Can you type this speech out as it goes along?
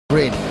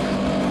grid.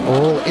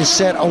 All is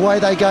set, away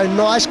they go.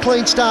 Nice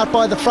clean start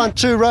by the front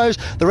two rows.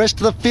 The rest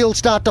of the field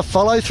start to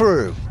follow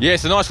through.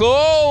 Yes, a nice...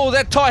 Oh,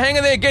 that tie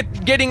hanger there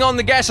getting on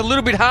the gas a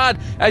little bit hard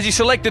as he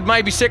selected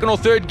maybe second or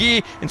third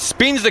gear and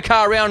spins the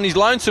car around and he's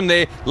lonesome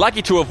there.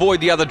 Lucky to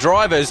avoid the other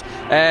drivers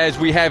as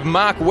we have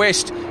Mark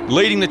West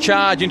leading the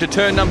charge into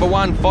turn number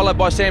 1, followed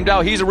by Sam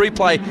Dale. Here's a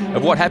replay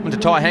of what happened to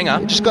Ty Hanger.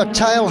 He just got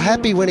tail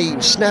happy when he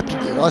snapped,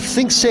 I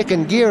think,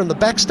 second gear, and the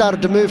back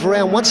started to move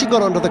around. Once he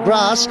got onto the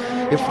grass,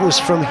 it was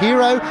from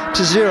hero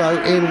to zero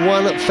in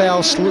one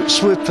foul swoop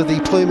for the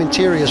Plume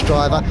Interiors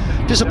driver.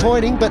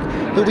 Disappointing, but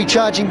he'll be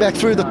charging back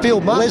through the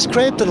field. Les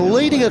Crampton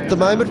leading at the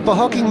moment for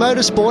Hocking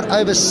Motorsport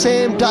over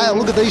Sam Dale.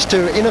 Look at these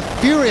two in a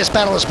furious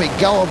battle as we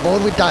go on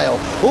board with Dale.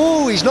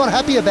 Oh, he's not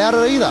happy about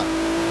it either.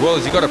 Well,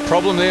 has he got a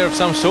problem there of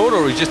some sort,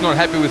 or he's just not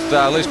happy with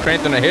Les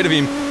Crampton ahead of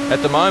him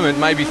at the moment?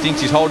 Maybe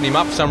thinks he's holding him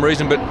up for some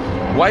reason, but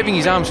waving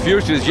his arms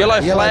furiously. There's yellow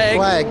flag. Yellow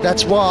flag,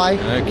 that's why.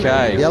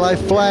 Okay. Yellow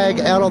flag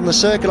out on the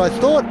circuit. I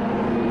thought,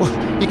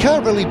 well, you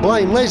can't really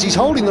blame Les. He's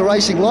holding the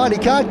racing line. He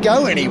can't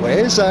go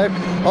anywhere. So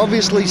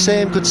obviously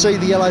Sam could see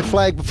the yellow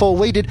flag before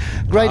we did.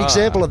 Great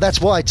example of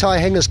that's why Ty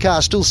Hanger's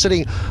car still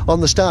sitting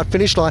on the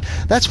start-finish line.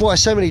 That's why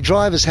so many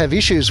drivers have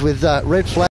issues with red flag.